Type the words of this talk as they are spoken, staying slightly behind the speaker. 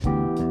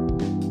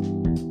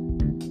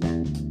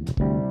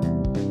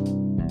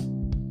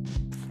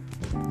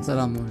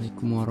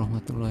Assalamualaikum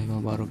warahmatullahi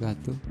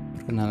wabarakatuh.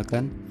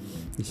 Perkenalkan,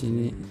 di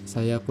sini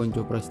saya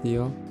Ponco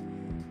Prastio.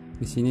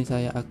 Di sini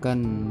saya akan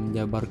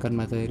menjabarkan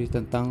materi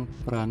tentang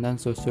peranan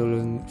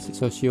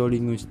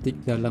sosiolinguistik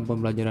dalam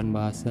pembelajaran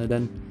bahasa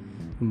dan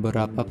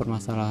beberapa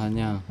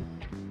permasalahannya.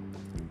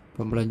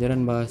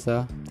 Pembelajaran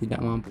bahasa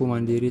tidak mampu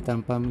mandiri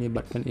tanpa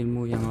melibatkan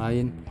ilmu yang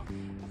lain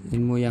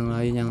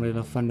yang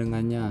relevan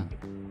dengannya,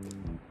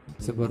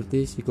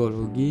 seperti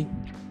psikologi,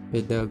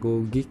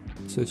 pedagogik,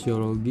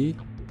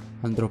 sosiologi,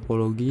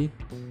 antropologi,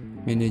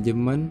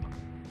 manajemen,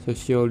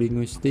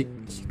 sosiolinguistik,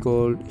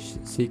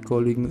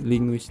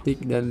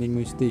 psikolinguistik, dan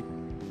linguistik.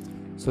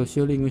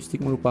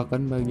 Sosiolinguistik merupakan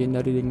bagian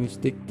dari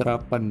linguistik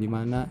terapan di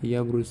mana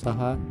ia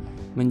berusaha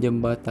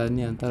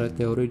menjembatani antara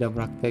teori dan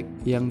praktek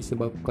yang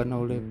disebabkan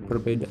oleh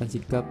perbedaan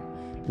sikap,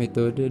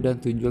 metode, dan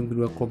tujuan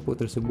kedua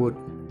kelompok tersebut.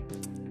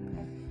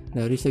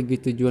 Dari segi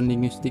tujuan,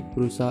 linguistik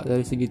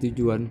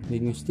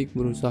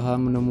berusaha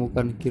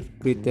menemukan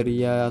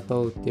kriteria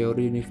atau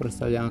teori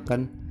universal yang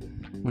akan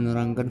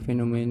menerangkan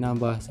fenomena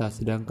bahasa,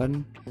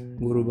 sedangkan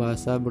guru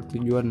bahasa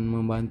bertujuan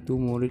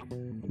membantu murid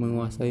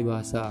menguasai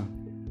bahasa.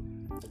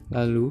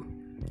 Lalu,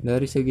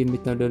 dari segi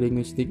metode,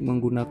 linguistik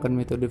menggunakan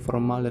metode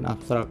formal dan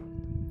abstrak,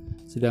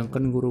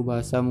 sedangkan guru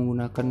bahasa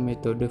menggunakan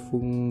metode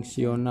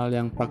fungsional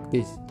yang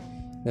praktis.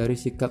 Dari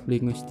sikap,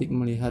 linguistik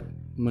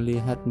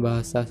melihat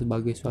bahasa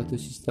sebagai suatu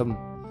sistem,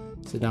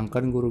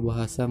 sedangkan guru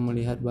bahasa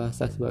melihat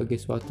bahasa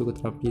sebagai suatu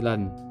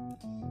keterampilan.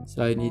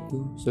 Selain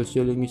itu,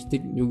 sosiolinguistik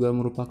juga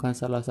merupakan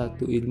salah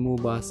satu ilmu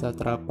bahasa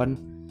terapan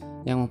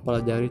yang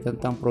mempelajari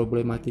tentang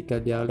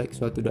problematika dialek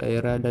suatu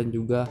daerah dan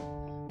juga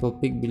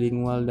topik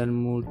bilingual dan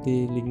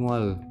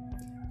multilingual.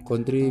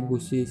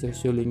 Kontribusi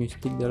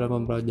sosiolinguistik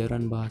dalam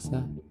pembelajaran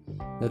bahasa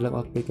dalam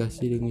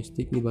aplikasi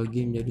linguistik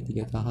dibagi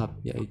menjadi 3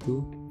 tahap, yaitu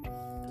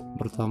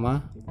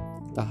pertama,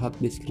 tahap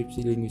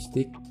deskripsi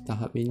linguistik.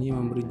 Tahap ini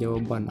memberi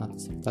jawaban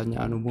atas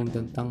pertanyaan umum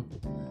tentang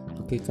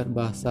hakikat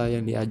bahasa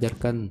yang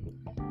diajarkan.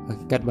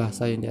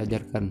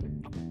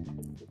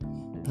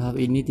 Tahap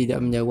ini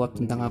tidak menjawab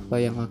tentang apa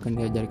yang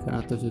akan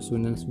diajarkan atau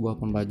susunan sebuah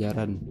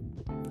pembelajaran.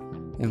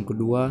 Yang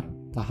kedua,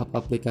 tahap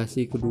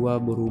aplikasi kedua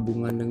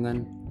berhubungan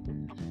dengan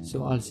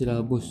soal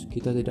silabus.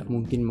 Kita tidak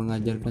mungkin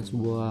mengajarkan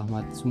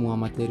semua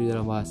materi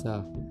dalam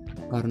bahasa.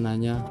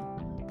 Karenanya,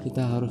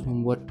 kita harus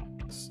membuat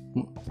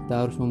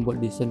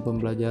desain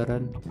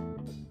pembelajaran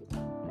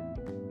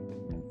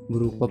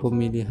berupa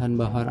pemilihan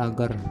bahan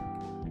agar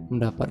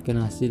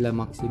mendapatkan hasil yang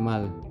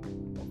maksimal.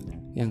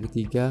 Yang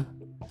ketiga,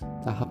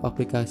 tahap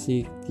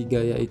aplikasi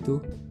ketiga, yaitu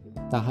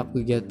tahap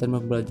kegiatan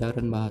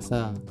pembelajaran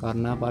bahasa.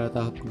 Karena pada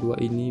tahap kedua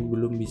ini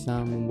belum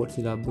bisa membuat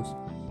silabus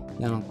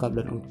yang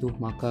lengkap dan utuh,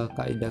 maka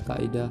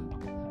kaidah-kaidah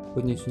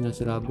penyusunan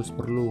silabus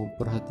perlu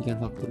perhatikan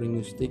faktor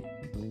linguistik,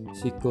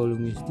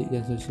 psikolinguistik,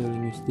 dan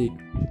sosiolinguistik.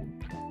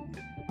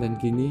 Dan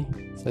kini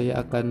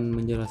saya akan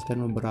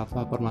menjelaskan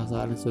beberapa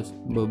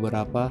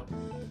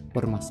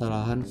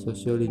permasalahan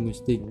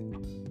sosiolinguistik.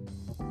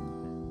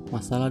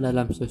 Masalah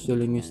dalam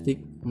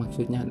sosiolinguistik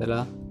maksudnya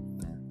adalah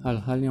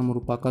hal-hal yang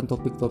merupakan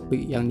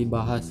topik-topik yang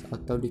dibahas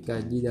atau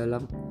dikaji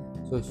dalam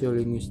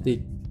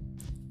sosiolinguistik.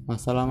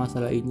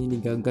 Masalah-masalah ini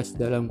digagas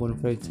dalam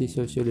konferensi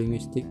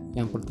sosiolinguistik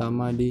yang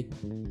pertama di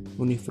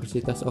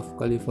University of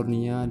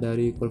California.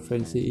 Dari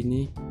konferensi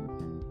ini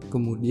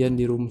kemudian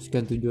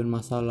dirumuskan tujuan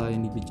masalah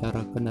yang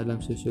dibicarakan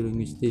dalam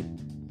sosiolinguistik,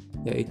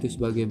 yaitu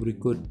sebagai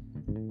berikut: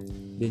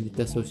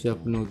 identitas sosial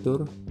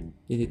penutur,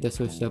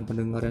 identitas sosial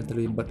pendengar yang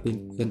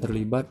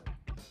terlibat,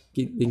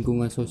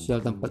 lingkungan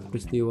sosial tempat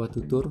peristiwa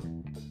tutur,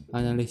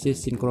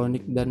 analisis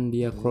sinkronik dan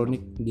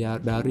diakronik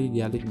dari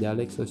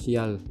dialek-dialek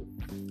sosial,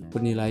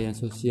 penilaian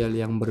sosial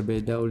yang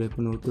berbeda oleh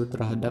penutur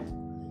terhadap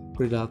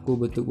perilaku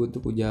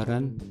bentuk-bentuk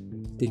ujaran,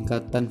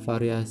 tingkatan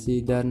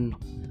variasi dan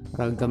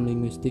ragam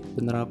linguistik,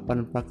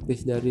 penerapan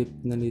praktis dari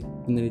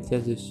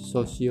penelitian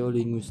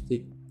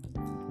sosiolinguistik.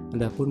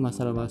 Adapun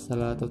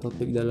masalah-masalah atau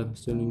topik dalam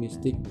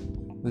sosiolinguistik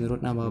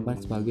menurut Nababan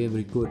sebagai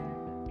berikut.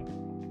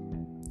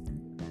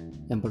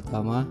 Yang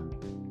pertama,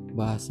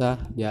 bahasa,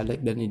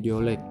 dialek, dan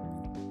idiolek.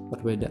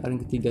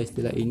 Perbedaan ketiga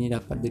istilah ini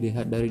dapat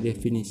dilihat dari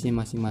definisi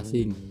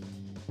masing-masing.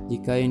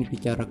 Jika yang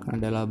dibicarakan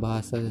adalah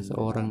bahasa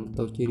seseorang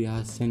atau ciri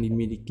khas yang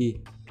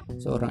dimiliki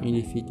seorang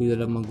individu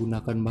dalam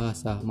menggunakan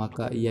bahasa,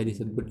 maka ia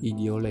disebut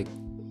idiolek.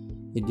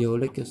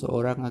 Idiolek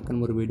seseorang akan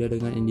berbeda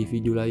dengan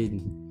individu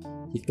lain.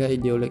 Jika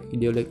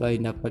idiolek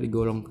lain dapat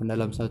digolongkan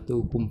dalam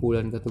satu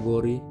kumpulan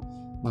kategori,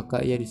 maka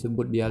ia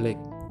disebut dialek.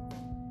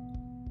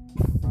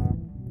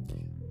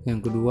 Yang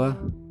kedua,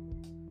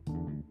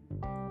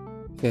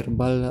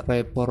 verbal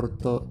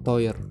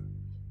repertoire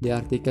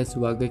diartikan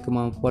sebagai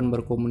kemampuan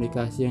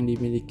berkomunikasi yang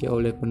dimiliki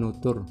oleh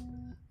penutur.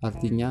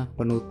 Artinya,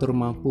 penutur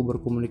mampu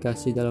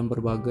berkomunikasi dalam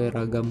berbagai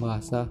ragam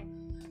bahasa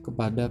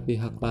kepada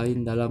pihak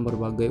lain dalam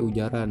berbagai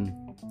ujaran.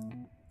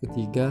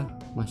 Ketiga,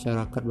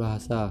 masyarakat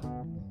bahasa.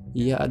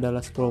 Ia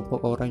adalah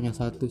sekelompok orang yang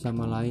satu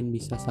sama lain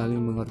bisa saling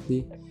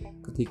mengerti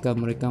ketika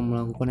mereka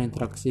melakukan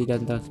interaksi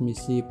dan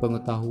transmisi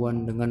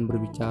pengetahuan dengan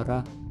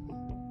berbicara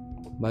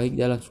baik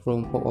dalam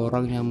sekelompok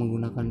orang yang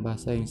menggunakan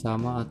bahasa yang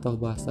sama atau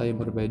bahasa yang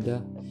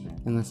berbeda,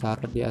 dengan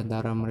syarat di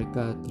antara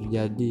mereka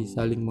terjadi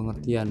saling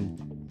pengertian.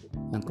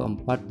 Yang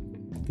keempat,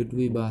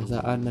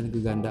 kedewibahasaan dan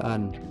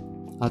kegandaan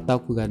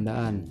atau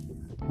kegandaan.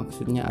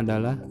 Maksudnya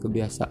adalah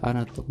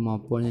kebiasaan atau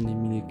kemampuan yang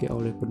dimiliki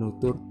oleh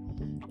penutur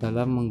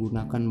dalam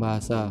menggunakan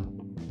bahasa.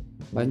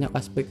 Banyak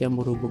aspek yang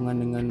berhubungan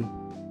dengan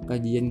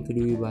kajian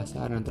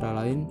kedewibahasaan,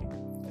 antara lain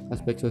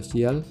aspek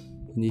sosial,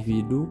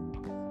 individu,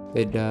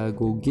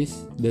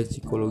 pedagogis, dan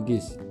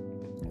psikologis.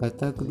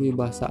 Kata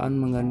kedewibahasaan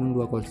mengandung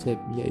dua konsep,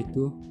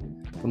 yaitu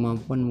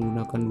kemampuan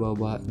menggunakan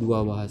dua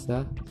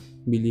bahasa,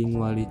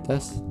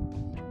 bilingualitas,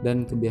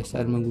 dan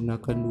kebiasaan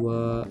menggunakan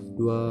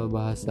dua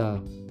bahasa,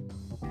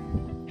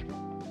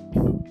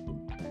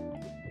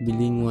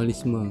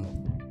 bilingualisme.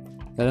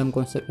 Dalam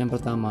konsep yang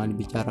pertama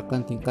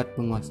dibicarakan tingkat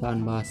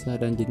penguasaan bahasa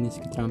dan jenis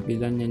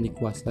keterampilan yang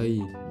dikuasai,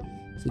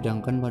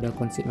 sedangkan pada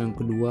konsep yang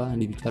kedua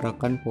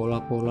dibicarakan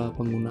pola-pola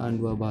penggunaan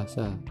dua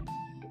bahasa.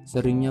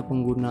 Seringnya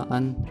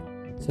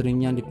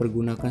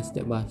dipergunakan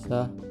setiap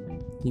bahasa,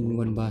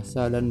 lingkungan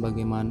bahasa, dan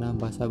bagaimana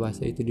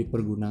bahasa-bahasa itu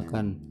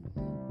dipergunakan.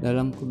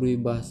 Dalam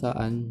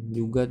kedewibahasaan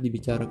juga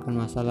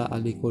dibicarakan masalah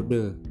alih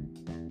kode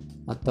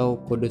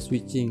atau kode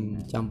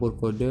switching, campur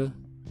kode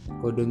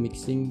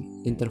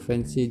mixing,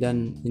 intervensi,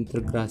 dan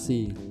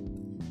integrasi.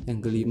 Yang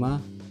kelima,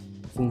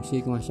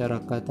 fungsi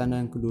kemasyarakatan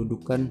dan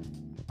kedudukan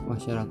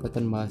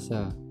kemasyarakatan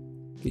bahasa.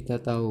 Kita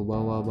tahu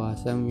bahwa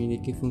bahasa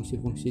memiliki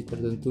fungsi-fungsi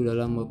tertentu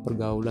dalam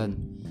pergaulan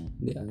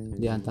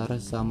di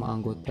antara sesama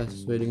anggota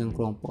sesuai dengan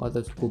kelompok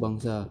atau suku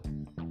bangsa.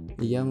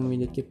 Ia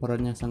memiliki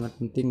peran yang sangat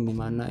penting di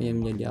mana ia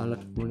menjadi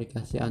alat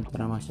komunikasi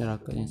antara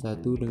masyarakat yang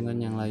satu dengan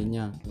yang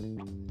lainnya.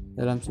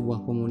 Dalam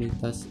sebuah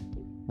komunitas,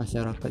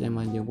 masyarakat yang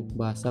menyebut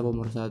bahasa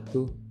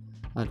pemersatu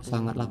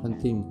sangatlah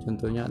penting.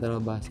 Contohnya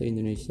adalah bahasa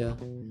Indonesia.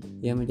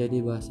 Ia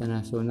menjadi bahasa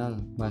nasional,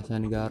 bahasa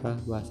negara,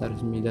 bahasa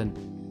resmi, dan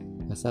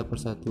bahasa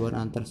persatuan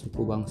antar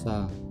suku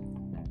bangsa.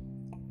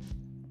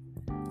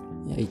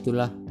 Ya,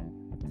 itulah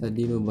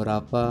tadi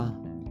beberapa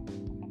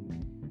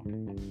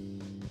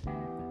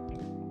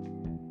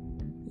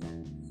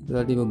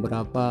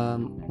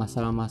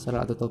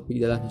masalah-masalah atau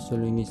topik dalam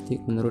sosiolinguistik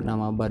menurut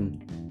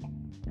Namaban.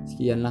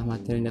 Sekianlah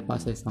materi yang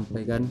dapat saya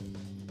sampaikan.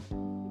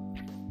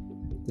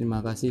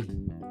 Terima kasih.